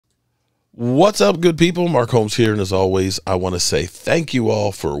What's up, good people? Mark Holmes here, and as always, I want to say thank you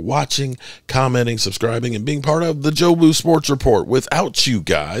all for watching, commenting, subscribing, and being part of the Jobu Sports Report. Without you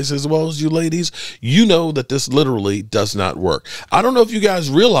guys, as well as you ladies, you know that this literally does not work. I don't know if you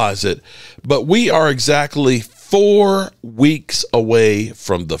guys realize it, but we are exactly 4 weeks away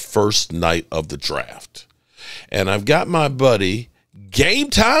from the first night of the draft. And I've got my buddy,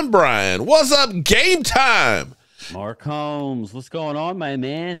 Gametime Byran. What's up, Gametime? Mark Holmes, what's going on, my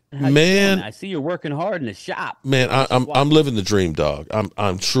man? How Man, you doing? I see you're working hard in the shop. Man, I'm living the dream, dog.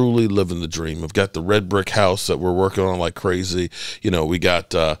 I'm truly living the dream. I've got the red brick house that we're working on like crazy. You know, we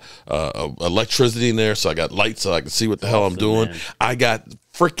got electricity in there, so I got lights so I can see what the hell I'm doing. Man. I got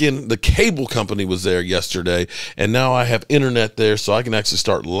freaking the cable company was there yesterday, and now I have internet there, so I can actually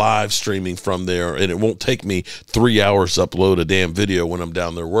start live streaming from there, and it won't take me 3 hours to upload a damn video when I'm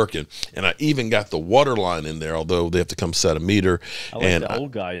down there working. And I even got the water line in there, although they have to come set a meter. I like and the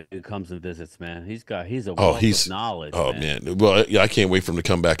old guy who comes and visits, man. He's a wealth of knowledge. Oh man, well, yeah, I can't wait for him to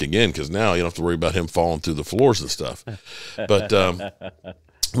come back again, because now you don't have to worry about him falling through the floors and stuff. But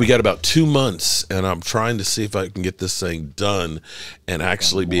we got about 2 months, and I'm trying to see if I can get this thing done and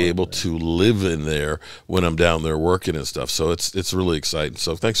actually be able to live in there when I'm down there working and stuff. So it's really exciting.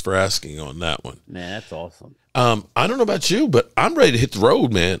 So thanks for asking on that one. Man, that's awesome. I don't know about you, but I'm ready to hit the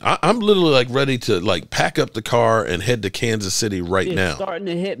road, man. I'm literally like ready to like pack up the car and head to Kansas City now. It's starting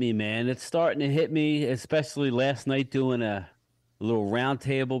to hit me, man. It's starting to hit me, especially last night doing a little round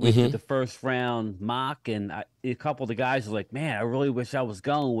table. We did the first round mock, and a couple of the guys were like, man, I really wish I was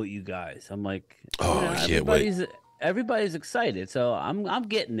going with you guys. I'm like, oh, I can't wait. Everybody's excited, so I'm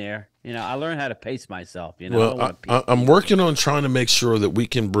getting there. You know, I learned how to pace myself. You Well, know, I'm working on trying to make sure that we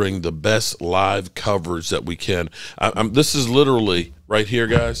can bring the best live coverage that we can. This is literally right here,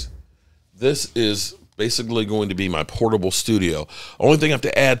 guys. This is basically going to be my portable studio. Only thing I have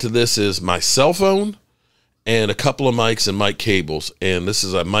to add to this is my cell phone and a couple of mics and mic cables. And this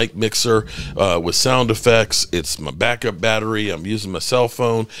is a mic mixer with sound effects. It's my backup battery. I'm using my cell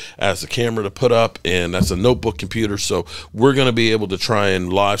phone as a camera to put up, and that's a notebook computer. So we're going to be able to try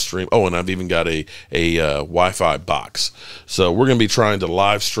and live stream. Oh, and I've even got a Wi-Fi box. So we're going to be trying to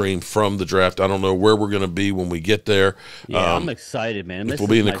live stream from the draft. I don't know where we're going to be when we get there. Yeah, I'm excited, man. If we'll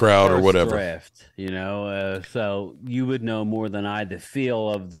be in the crowd or whatever. Draft, you know, so you would know more than I the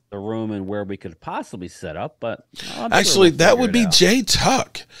feel of the room and where we could possibly set up. But actually, that would be Jay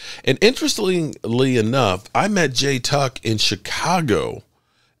Tuck. And interestingly enough, I met Jay Tuck in Chicago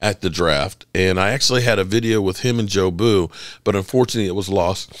at the draft, and I actually had a video with him and Joe Boo, but unfortunately it was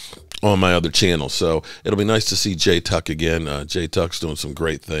lost on my other channel. So it'll be nice to see Jay Tuck again. Jay Tuck's doing some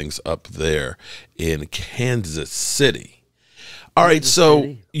great things up there in Kansas City. All right,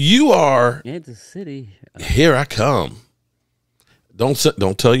 so you are Kansas City. Here I come. Don't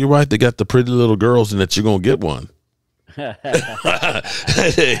tell your wife they got the pretty little girls and that you're gonna get one.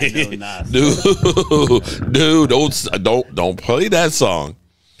 Dude, don't play that song.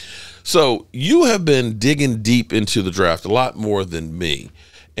 So you have been digging deep into the draft a lot more than me.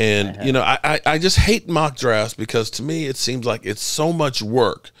 And you know, I just hate mock drafts because to me it seems like it's so much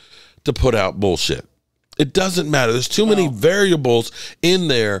work to put out bullshit. It doesn't matter. There's too many variables in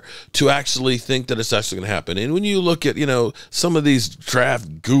there to actually think that it's actually going to happen. And when you look at, you know, some of these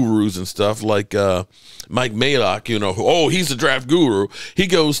draft gurus and stuff like Mike Mayock, you know, oh, he's a draft guru. He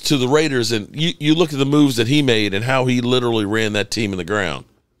goes to the Raiders, and you look at the moves that he made and how he literally ran that team in the ground,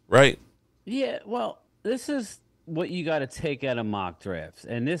 right? Yeah, well, this is what you got to take out of mock drafts.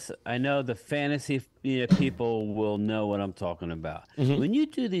 And this, I know the fantasy people will know what I'm talking about. When you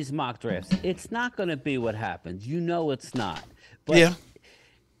do these mock drafts, it's not going to be what happens. You know it's not. But yeah,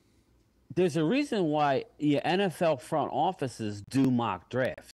 there's a reason why NFL front offices do mock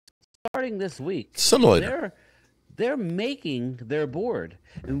drafts. Starting this week, they're making their board.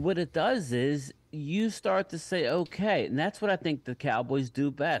 And what it does is you start to say, okay, and that's what I think the Cowboys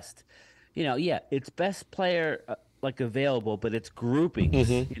do best. You know, yeah, it's best player like available, but it's groupings.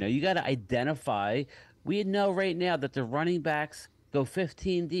 You know, you got to identify. We know right now that the running backs go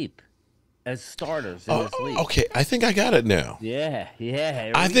 15 deep as starters in this league. Okay, I think I got it now. Yeah.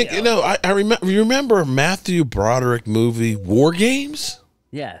 I think you know. I remember. You remember Matthew Broderick movie War Games?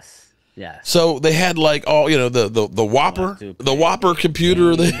 Yes. So they had like all the Whopper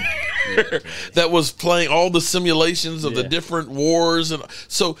computer there. That was playing all the simulations of the different wars. And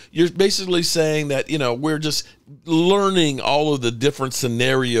so you're basically saying that, you know, we're just learning all of the different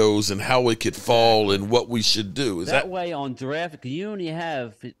scenarios and how it could fall and what we should do. Is that way on draft? You only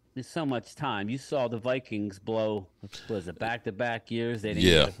have so much time. You saw the Vikings blow, was it back-to-back years? They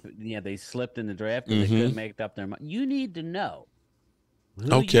didn't they slipped in the draft and they couldn't make up their mind. You need to know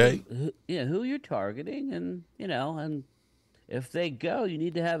Okay. Who you're targeting, and and if they go, you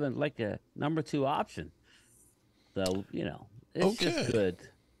need to have like a number 2 option. So it's just Okay. good.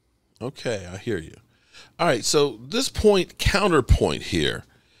 Okay, I hear you. All right, so this point, counterpoint here,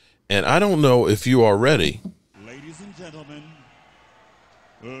 and I don't know if you are ready. Ladies and gentlemen,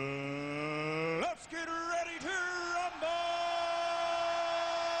 let's get ready to rumble!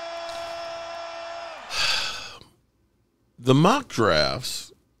 The mock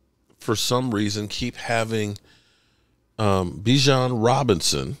drafts, for some reason, keep having Bijan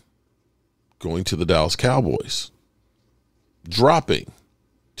Robinson going to the Dallas Cowboys, dropping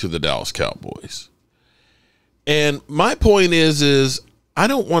to the Dallas Cowboys. And my point is I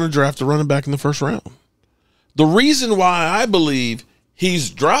don't want to draft a running back in the first round. The reason why I believe he's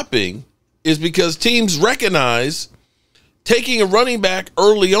dropping is because teams recognize taking a running back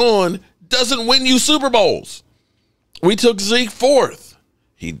early on doesn't win you Super Bowls. We took Zeke fourth.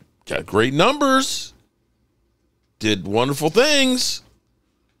 He got great numbers, did wonderful things.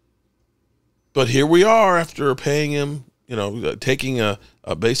 But here we are after paying him, taking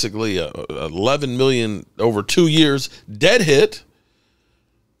basically a $11 million over 2 years dead hit.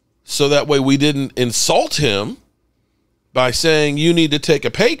 So that way we didn't insult him by saying you need to take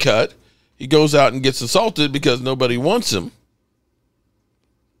a pay cut. He goes out and gets insulted because nobody wants him.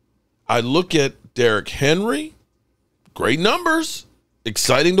 I look at Derrick Henry, great numbers,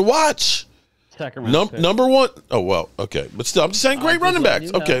 exciting to watch. Number one. Oh, well, okay. But still, I'm just saying great running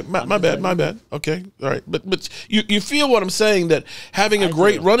backs. Okay, my bad. Okay, all right. But you feel what I'm saying, that having a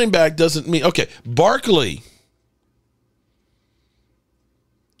great running back doesn't mean. Okay, Barkley.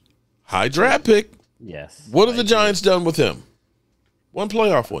 High draft pick. Yes. What have the Giants done with him? One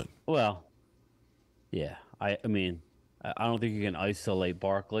playoff win. Well, yeah. I mean, I don't think you can isolate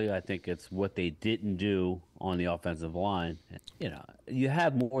Barkley. I think it's what they didn't do on the offensive line. You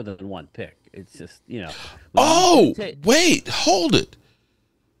have more than one pick. It's just, Oh, wait, hold it.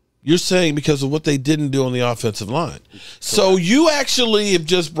 You're saying because of what they didn't do on the offensive line. So you actually have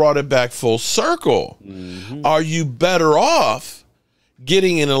just brought it back full circle. Mm-hmm. Are you better off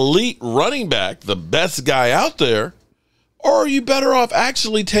getting an elite running back, the best guy out there, or are you better off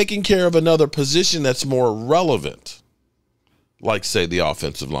actually taking care of another position that's more relevant, like, say, the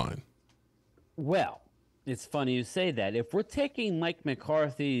offensive line? Well, it's funny you say that. If we're taking Mike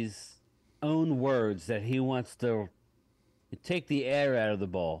McCarthy's own words that he wants to take the air out of the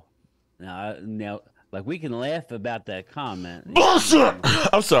ball. Now, like, we can laugh about that comment. Bullshit!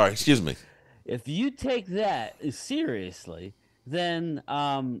 I'm sorry. Excuse me. If you take that seriously, then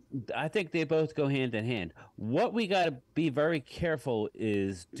I think they both go hand in hand. What we got to be very careful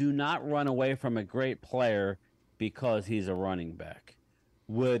is do not run away from a great player because he's a running back.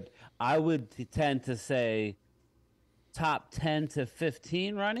 I would tend to say top 10 to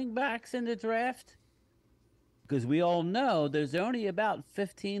 15 running backs in the draft, because we all know there's only about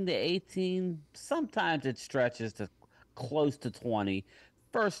 15 to 18, sometimes it stretches to close to 20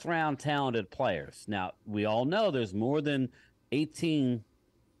 first-round talented players. Now, we all know there's more than 18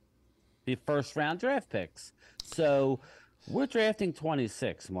 first-round draft picks. So we're drafting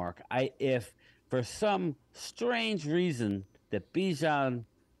 26, Mark. If for some strange reason that Bijan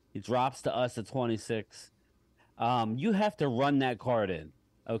drops to us at 26, you have to run that card in,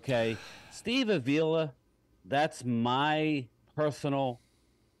 okay? Steve Avila, that's my personal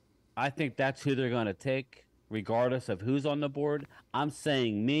 – I think that's who they're going to take regardless of who's on the board. I'm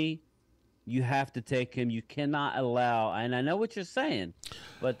saying you have to take him. You cannot allow – and I know what you're saying,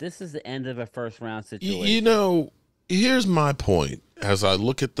 but this is the end of a first-round situation. Here's my point. As I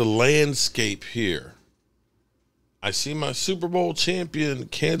look at the landscape here, I see my Super Bowl champion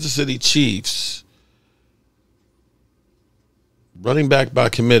Kansas City Chiefs running back by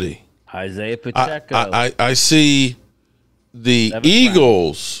committee. Isaiah Pacheco. I see the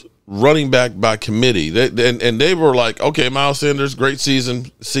Eagles running back by committee. They were like, okay, Miles Sanders, great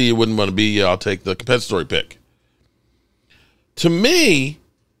season. See, you wouldn't want to be. I'll take the compensatory pick. To me,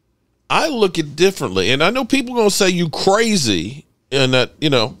 I look at it differently, and I know people are going to say you crazy, and that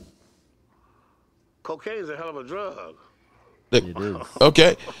cocaine's a hell of a drug. It is.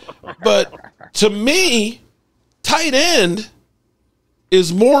 Okay, but to me, tight end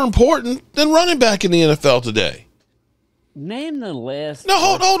is more important than running back in the NFL today. Name the last. No,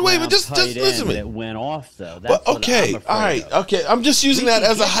 hold, wait, but just listen to me. That went off though. That's okay, all right, okay. I'm just using that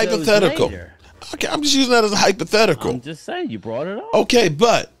as a hypothetical. Okay, I'm just using that as a hypothetical. I'm just saying you brought it up. Okay,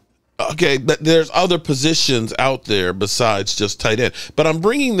 but there's other positions out there besides just tight end. But I'm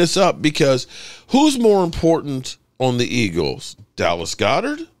bringing this up because who's more important on the Eagles, Dallas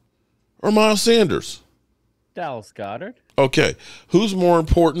Goedert or Miles Sanders? Dallas Goedert. Okay. Who's more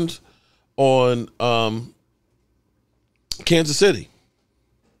important on Kansas City?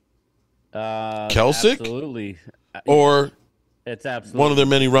 Kelsick Absolutely. or It's absolutely one of their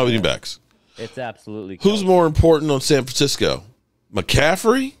many running backs? It's absolutely. Who's Kelce. more important on San Francisco?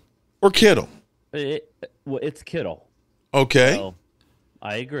 McCaffrey or Kittle? Well, it's Kittle. Okay. So,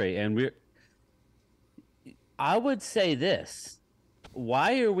 I agree, and I would say this: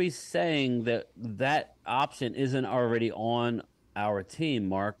 why are we saying that option isn't already on our team,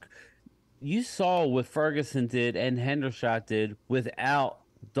 Mark? You saw what Ferguson did and Hendershot did without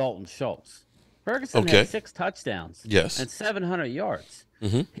Dalton Schultz. Ferguson had Okay. 6 touchdowns Yes. and 700 yards.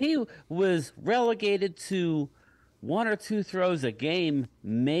 Mhm. He was relegated to 1 or 2 throws a game,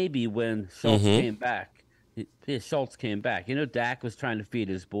 maybe when Schultz came back. Schultz came back. You know, Dak was trying to feed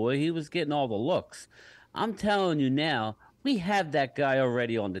his boy. He was getting all the looks. I'm telling you now, we have that guy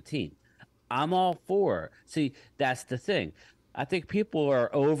already on the team. I'm all for it. See, that's the thing. I think people are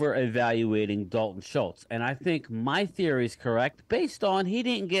over evaluating Dalton Schultz. And I think my theory is correct based on he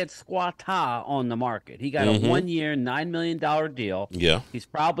didn't get squatta on the market. He got a 1-year, $9 million deal. Yeah. He's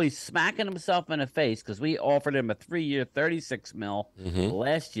probably smacking himself in the face because we offered him a 3-year, 36 mil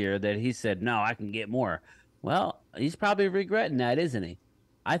last year that he said, no, I can get more. Well, he's probably regretting that, isn't he?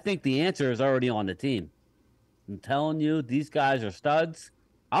 I think the answer is already on the team. I'm telling you, these guys are studs.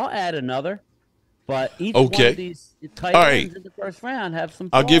 I'll add another. But each one of these tight ends in the first round have some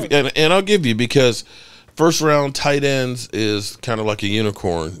flaws. I'll give and I'll give you, because first round tight ends is kind of like a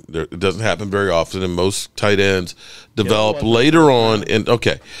unicorn. It doesn't happen very often, and most tight ends develop later on. And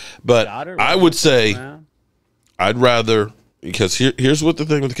but I would say I'd rather, because here's what the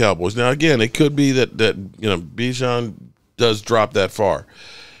thing with the Cowboys. Now again, it could be that Bijan does drop that far,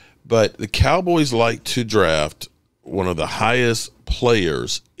 but the Cowboys like to draft one of the highest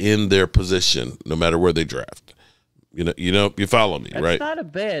players in their position, no matter where they draft. You follow me, right? That's not a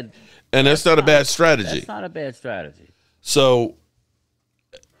bad, and that's not a bad strategy. That's not a bad strategy. So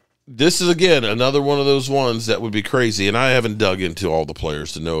this is again another one of those ones that would be crazy, and I haven't dug into all the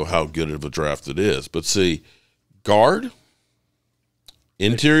players to know how good of a draft it is. But see, guard,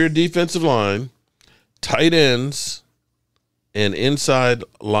 interior defensive line, tight ends, and inside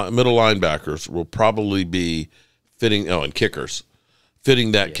middle linebackers will probably be fitting. Oh, and kickers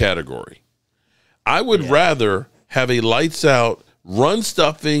fitting that category. I would rather have a lights out, run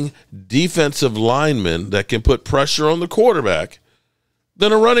stuffing defensive lineman that can put pressure on the quarterback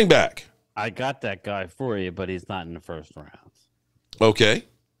than a running back. I got that guy for you, but he's not in the first round. Okay.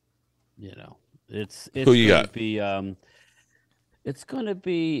 It's who you got? It's going to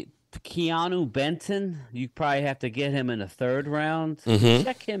be Keanu Benton. You probably have to get him in the 3rd round.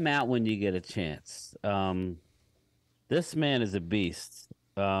 Check him out when you get a chance. This man is a beast.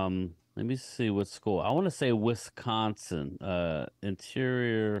 Let me see what school. I want to say Wisconsin.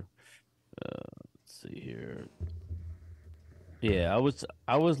 Interior. Let's see here. Yeah,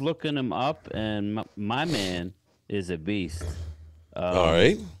 I was looking him up, and my man is a beast. All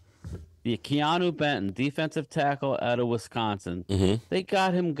right. Yeah, Keanu Benton, defensive tackle out of Wisconsin. They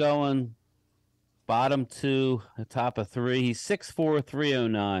got him going bottom 2, top of 3. He's 6'4",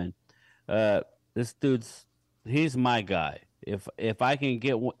 309. This dude's he's my guy. If I can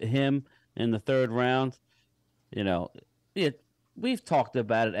get him in the 3rd round, we've talked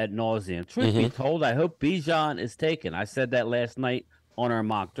about it ad nauseum. Truth be told, I hope Bijan is taken. I said that last night on our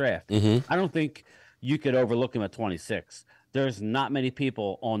mock draft. I don't think you could overlook him at 26. There's not many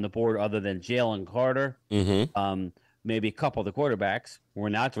people on the board other than Jalen Carter, maybe a couple of the quarterbacks. We're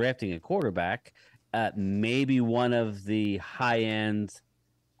not drafting a quarterback. Maybe one of the high-end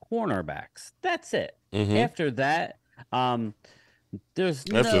cornerbacks. That's it. After that,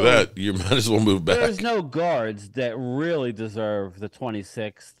 that, you might as well move back. There's no guards that really deserve the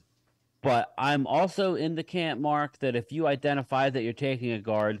 26th. But I'm also in the camp, Mark, that if you identify that you're taking a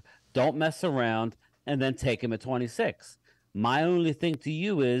guard, don't mess around and then take him at 26. My only thing to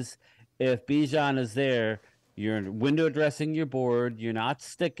you is, if Bijan is there, you're window dressing your board, you're not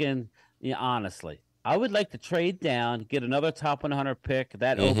sticking. Honestly, I would like to trade down, get another top 100 pick.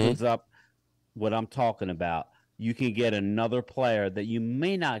 That opens up what I'm talking about. You can get another player that you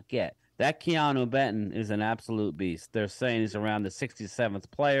may not get. That Keanu Benton is an absolute beast. They're saying he's around the 67th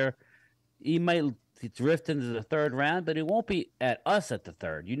player. He might drift into the 3rd round, but he won't be at us at the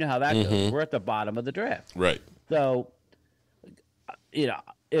 3rd. You know how that goes. We're at the bottom of the draft. Right. So,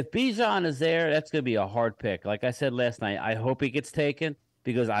 if Bijan is there, that's going to be a hard pick. Like I said last night, I hope he gets taken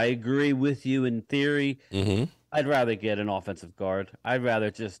because I agree with you in theory. I'd rather get an offensive guard. I'd rather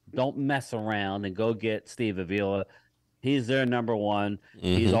just don't mess around and go get Steve Avila. He's their number 1.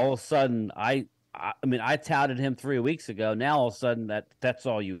 He's all of a sudden, I mean, I touted him 3 weeks ago. Now all of a sudden that's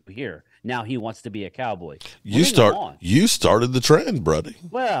all you hear. Now he wants to be a Cowboy. Bring him on. You started the trend, buddy.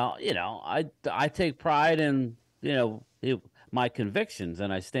 Well, I take pride in my convictions,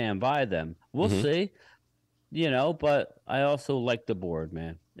 and I stand by them. We'll see. But I also like the board,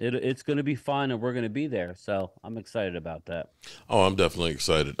 man. It's going to be fun, and we're going to be there. So I'm excited about that. Oh, I'm definitely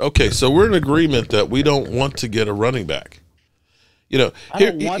excited. Okay, so we're in agreement that we don't want to get a running back. I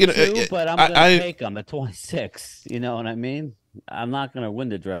don't want to, but I'm going to take him at 26. You know what I mean? I'm not going to win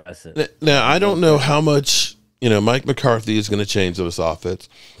to dress it. Now, I don't know how much, Mike McCarthy is going to change this offense.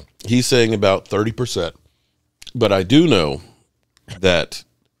 He's saying about 30%. But I do know that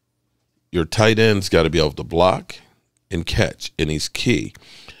your tight end's got to be able to block and catch, and he's key.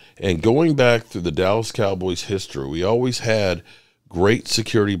 And going back through the Dallas Cowboys history, we always had great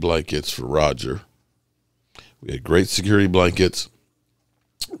security blankets for Roger. We had great security blankets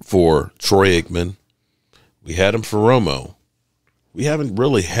for Troy Aikman. We had them for Romo. We haven't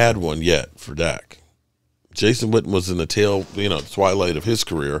really had one yet for Dak. Jason Witten was in the twilight of his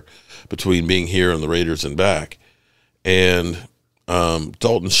career between being here and the Raiders and back. And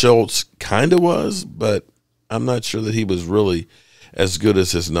Dalton Schultz kind of was, but I'm not sure that he was really as good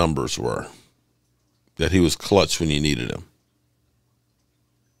as his numbers were, that he was clutch when you needed him.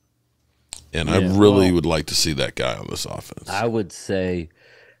 And I really would like to see that guy on this offense. I would say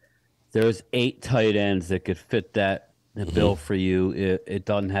there's 8 tight ends that could fit that bill for you. It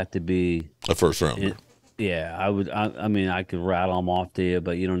doesn't have to be a first rounder. Yeah, I would. I mean, I could rattle them off to you,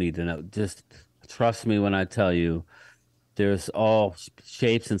 but you don't need to know. Just trust me when I tell you. There's all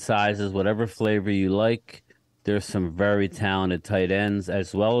shapes and sizes, whatever flavor you like. There's some very talented tight ends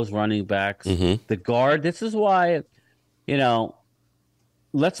as well as running backs. The guard. This is why,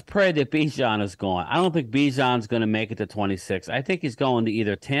 let's pray that Bijan is gone. I don't think Bijan's going to make it to 26. I think he's going to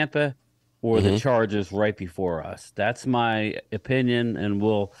either Tampa or the Chargers right before us. That's my opinion,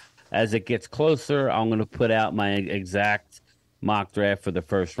 and as it gets closer, I'm going to put out my exact mock draft for the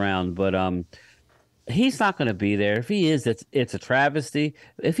first round. But he's not going to be there. If he is, it's a travesty.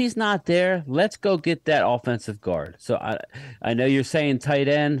 If he's not there, let's go get that offensive guard. So I know you're saying tight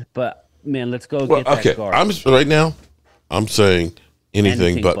end, but man, let's go get that guard. I'm saying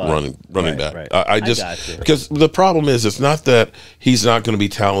anything but running back. Right. I just because the problem is it's not that he's not going to be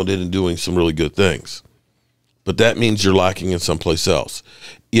talented and doing some really good things, but that means you're lacking in someplace else.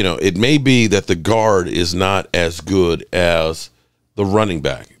 It may be that the guard is not as good as the running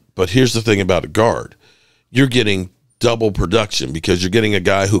back, but here's the thing about a guard. You're getting double production because you're getting a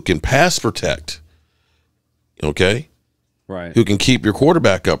guy who can pass protect, okay? Right. Who can keep your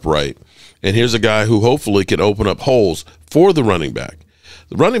quarterback upright. And here's a guy who hopefully can open up holes for the running back.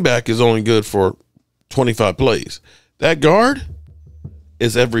 The running back is only good for 25 plays. That guard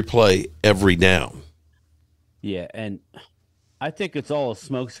is every play, every down. Yeah, and I think it's all a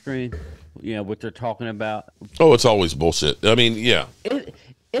smokescreen, what they're talking about. Oh, it's always bullshit. I mean, yeah.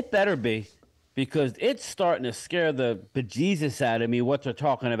 It better be, because it's starting to scare the bejesus out of me what they're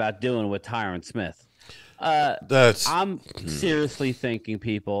talking about doing with Tyron Smith. I'm seriously thinking,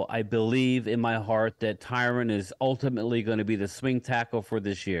 people, I believe in my heart that Tyron is ultimately going to be the swing tackle for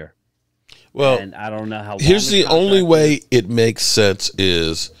this year. Well, and I don't know how long. Here's the only way it makes sense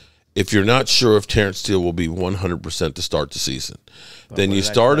is if you're not sure if Terrence Steele will be 100% to start the season. Then you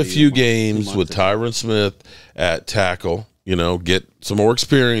start a few games with Tyron Smith at tackle, get some more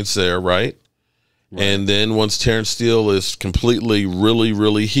experience there, right? And then once Terrence Steele is completely, really,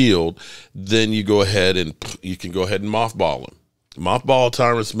 really healed, then you go ahead and mothball him. Mothball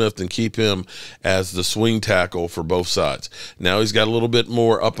Tyron Smith and keep him as the swing tackle for both sides. Now he's got a little bit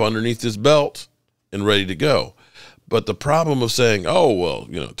more up underneath his belt and ready to go. But the problem of saying,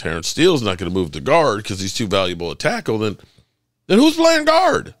 Terrence Steele's not going to move to guard because he's too valuable a tackle, then who's playing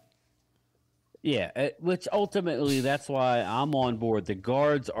guard? Yeah, which ultimately that's why I'm on board. The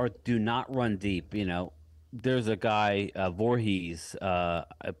guards do not run deep. There's a guy, Voorhees. I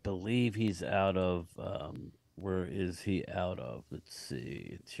believe he's out of. Where is he out of? Let's see,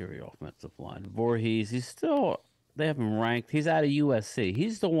 interior offensive line. Voorhees. They have him ranked. He's out of USC.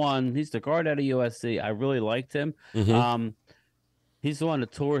 He's the guard out of USC. I really liked him. He's the one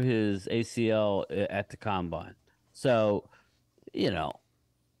that tore his ACL at the combine. So,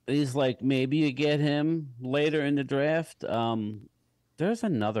 he's like, maybe you get him later in the draft. There's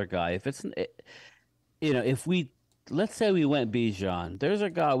another guy. Let's say we went Bijan. There's a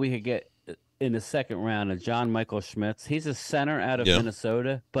guy we could get in the second round, John Michael Schmitz. He's a center out of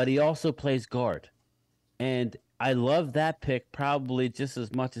Minnesota, but he also plays guard. And I love that pick probably just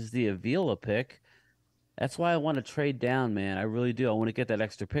as much as the Avila pick. That's why I want to trade down, man. I really do. I want to get that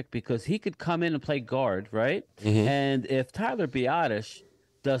extra pick because he could come in and play guard, right? Mm-hmm. And if Tyler Biotish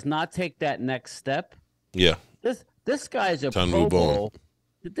does not take that next step, Yeah. this guy's a Time to Pro move on. Bowl.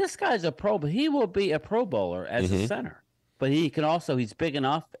 This guy's a Pro. He will be a Pro Bowler as a Mm-hmm. center. But he can also. He's big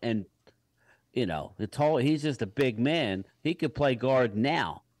enough, and the tall. He's just a big man. He could play guard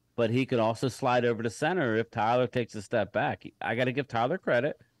now, but he could also slide over to center if Tyler takes a step back. I got to give Tyler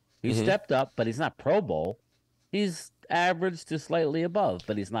credit. He Mm-hmm. stepped up, but he's not Pro Bowl. He's average to slightly above,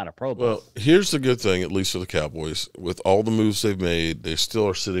 but he's not a Pro Bowl. Well, here's the good thing, at least for the Cowboys. With all the moves they've made, they still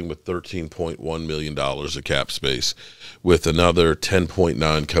are sitting with $13.1 million of cap space, with another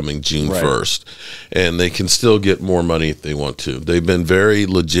 10.9 coming June 1st. And they can still get more money if they want to. They've been very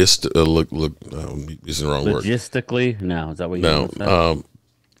using the wrong word. Logistically, no. Is that what you No. said?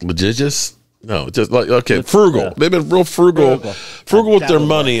 Litigious? No, just like, okay, frugal. They've been real frugal with their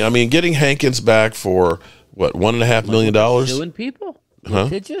money. I mean, getting Hankins back for, what, $1.5 million? Suing people? Huh?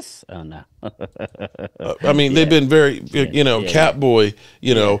 Litigious? Oh, no. I mean, they've been very, Catboy,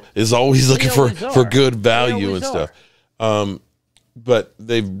 is always looking for good value and stuff. But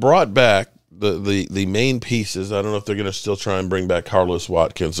they've brought back the main pieces. I don't know if they're going to still try and bring back Carlos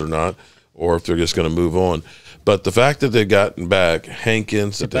Watkins or not, or if they're just going to move on. But the fact that they've gotten back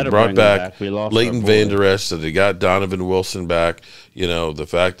Hankins, that they brought back Leighton Vander Esch, that they got Donovan Wilson back, the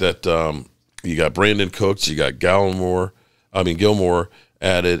fact that you got Brandon Cooks, you got Gilmore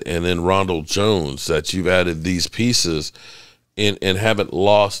added, and then Ronald Jones, that you've added these pieces and haven't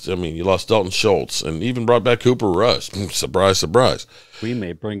lost. I mean, you lost Dalton Schultz and even brought back Cooper Rush. Surprise, surprise. We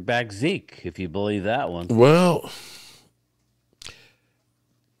may bring back Zeke, if you believe that one. Well,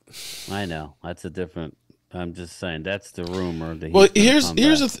 I know. That's a different. I'm just saying that's the rumor. Well, here's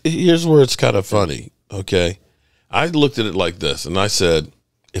where it's kind of funny. Okay, I looked at it like this, and I said,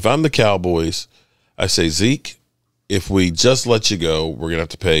 if I'm the Cowboys, I say, Zeke, if we just let you go, we're gonna have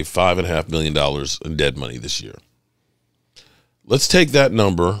to pay $5.5 million in dead money this year. Let's take that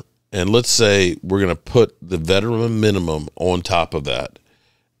number and let's say we're gonna put the veteran minimum on top of that,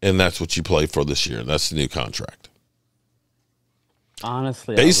 and that's what you play for this year. And that's the new contract.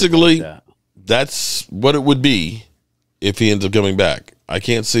 Honestly, basically, that's what it would be if he ends up coming back. I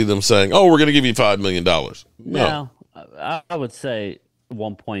can't see them saying, "Oh, we're going to give you $5 million." No, I would say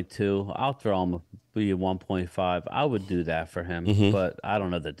 1.2. I'll throw him a 1.5. I would do that for him, but I don't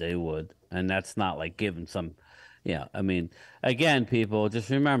know that they would. And that's not like giving some. Yeah, I mean, again, people, just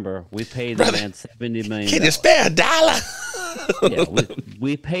remember, we paid the man $70 million. Can you spare $1? Yeah,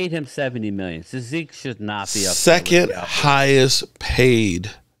 we paid him $70 million. So Zeke should not be up. Second highest paid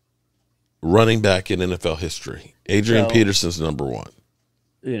running back in NFL history. Adrian Peterson's number one.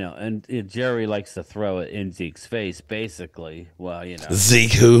 And Jerry likes to throw it in Zeke's face, basically. Well,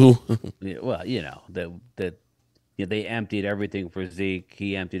 Zeke who? Well, that they emptied everything for Zeke.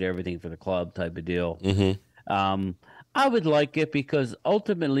 He emptied everything for the club, type of deal. I would like it because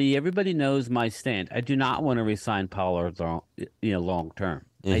ultimately everybody knows my stand. I do not want to resign Pollard long term.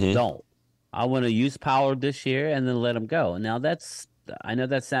 I don't. I want to use Pollard this year and then let him go. Now I know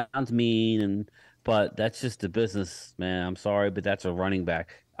that sounds mean, but that's just the business, man. I'm sorry, but that's a running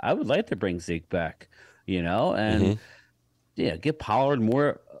back. I would like to bring Zeke back, and get Pollard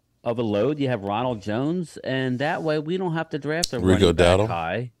more of a load. You have Ronald Jones, and that way we don't have to draft a running back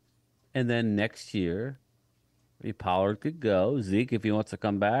high. And then next year, Pollard could go. Zeke, if he wants to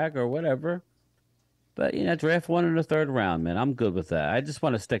come back or whatever. But, draft one in the third round, man. I'm good with that. I just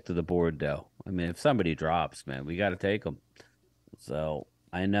want to stick to the board, though. I mean, if somebody drops, man, we got to take them. So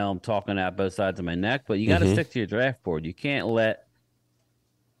I know I'm talking out both sides of my neck, but you got to stick to your draft board. You can't let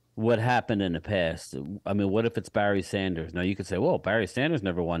what happened in the past. I mean, what if it's Barry Sanders? Now, you could say, well, Barry Sanders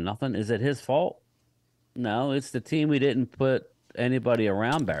never won nothing. Is it his fault? No, it's the team we didn't put anybody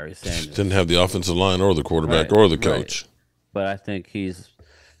around Barry Sanders. Didn't have the offensive line or the quarterback or the coach. Right. But I think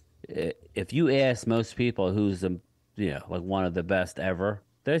if you ask most people who's like one of the best ever,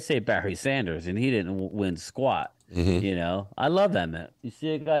 they say Barry Sanders, and he didn't win squat. I love Emmett. You see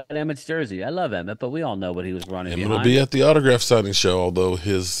a guy in Emmett's jersey. I love Emmett, but we all know what he was running behind. Emmett will be at the autograph signing show, although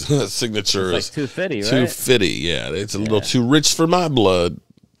his signature is too fitty, right? Too fitty, yeah. It's a little too rich for my blood.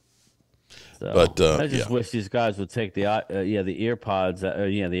 So, but I just wish these guys would take the AirPods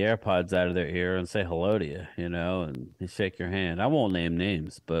out of their ear and say hello to you, and shake your hand. I won't name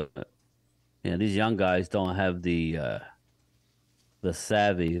names, but these young guys don't have the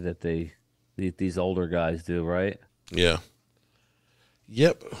savvy that these older guys do, right? Yeah.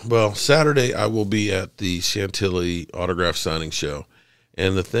 Yep. Well, Saturday I will be at the Chantilly autograph signing show,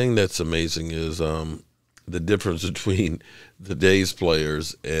 and the thing that's amazing is the difference between today's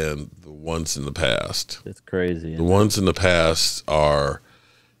players and the ones in the past. It's crazy. The ones in the past are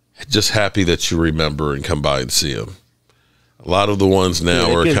just happy that you remember and come by and see them. A lot of the ones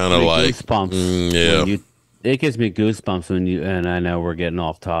now are kind of like, yeah. It gives me goosebumps when you, and I know we're getting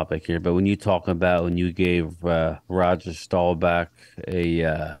off topic here, but when you talk about when you gave Roger Staubach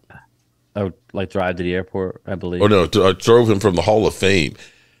a drive to the airport, I believe. Oh no, I drove him from the Hall of Fame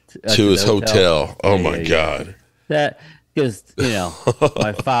to his hotel. Oh my God. That, because,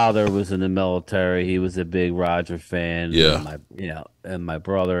 my father was in the military. He was a big Roger fan. Yeah. And my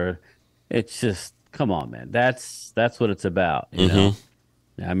brother, it's just, come on, man. That's what it's about, you know?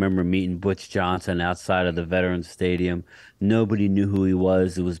 I remember meeting Butch Johnson outside of the Veterans Stadium. Nobody knew who he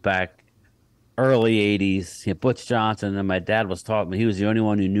was. It was back early 80s. Butch Johnson, and my dad was talking to me. He was the only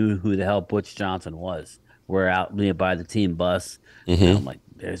one who knew who the hell Butch Johnson was. We're out by the team bus. And I'm like,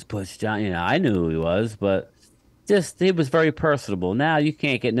 there's Butch Johnson. I knew who he was, but just he was very personable. Now you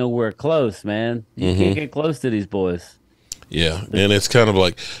can't get nowhere close, man. You can't get close to these boys. Yeah, and it's kind of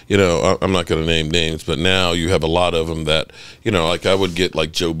like, I'm not going to name names, but now you have a lot of them that, like I would get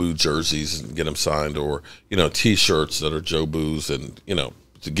like Joe Boo jerseys and get them signed, or, T-shirts that are Joe Boo's and,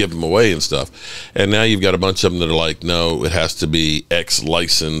 to give them away and stuff. And now you've got a bunch of them that are like, no, it has to be X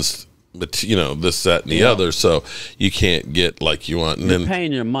licensed, but this, that, and the other, so you can't get like you want. And You're then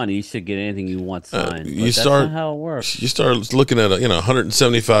paying your money, you should get anything you want signed. That's not how it works. You start looking at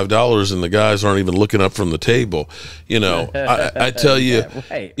 $175, and the guys aren't even looking up from the table. I tell you,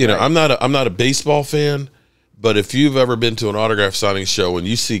 right. I'm not a baseball fan. But if you've ever been to an autograph signing show and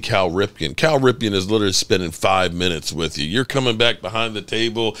you see Cal Ripken is literally spending 5 minutes with you. You're coming back behind the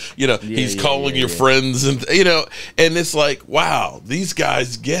table. He's calling your friends, and and it's like, wow, these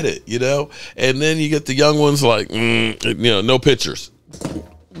guys get it. And then you get the young ones like, no pictures.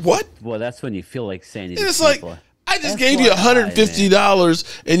 What? Well, that's when you feel like saying to it's people, like, I just gave you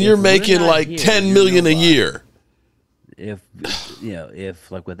 $150, and you're making like $10 million a year. If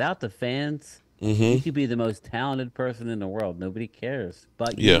like without the fans. You could be the most talented person in the world. Nobody cares.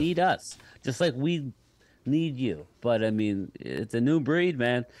 But you need us. Just like we need you. But, I mean, it's a new breed,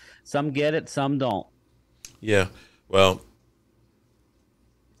 man. Some get it, some don't. Yeah. Well,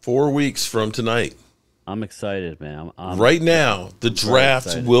 4 weeks from tonight. I'm excited, man. Right now, the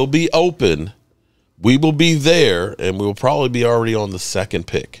draft will be open. We will be there, and we'll probably be already on the second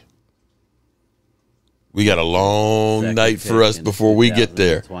pick. We got a long night for us before we get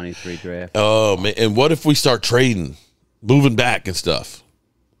there. 23 draft. Oh, man. And what if we start trading, moving back and stuff?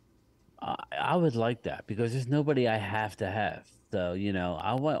 I would like that because there's nobody I have to have. So,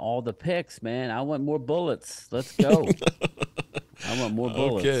 I want all the picks, man. I want more bullets. Let's go. I want more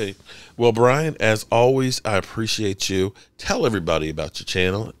bullets. Okay. Well, Brian, as always, I appreciate you. Tell everybody about your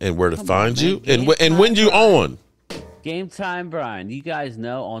channel and where to find you and when you on. Gametime Brian. You guys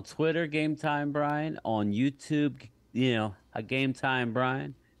know on Twitter, Gametime Brian. On YouTube, a Gametime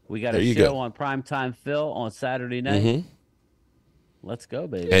Brian. We got a show on Primetime Phil on Saturday night. Let's go,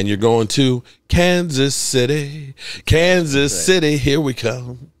 baby. And you're going to Kansas City. Kansas City, here we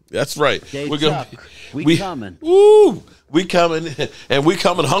come. That's right. We're going. We coming. Woo! We coming, and we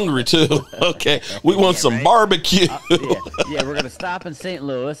coming hungry too. Okay, we want some barbecue. Yeah, we're gonna stop in St.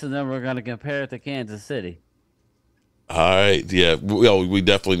 Louis, and then we're gonna compare it to Kansas City. All right. Yeah, we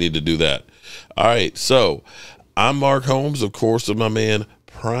definitely need to do that. All right. So I'm Mark Holmes, of course, of my man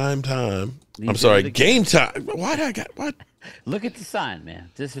Primetime. I'm sorry, Gametime. What? Look at the sign, man.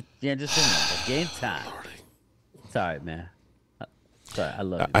 Just remember, Gametime. It's all right, man. Sorry, I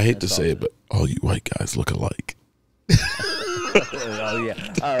love you. I hate to say it, but all you white guys look alike. Oh,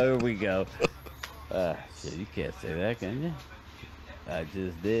 yeah. Oh, here we go. Shit, you can't say that, can you? I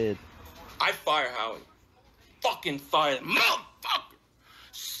just did. I fire Howie. Fucking fire, motherfucker!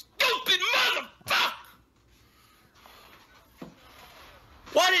 Stupid motherfucker!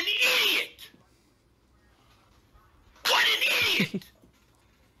 What an idiot!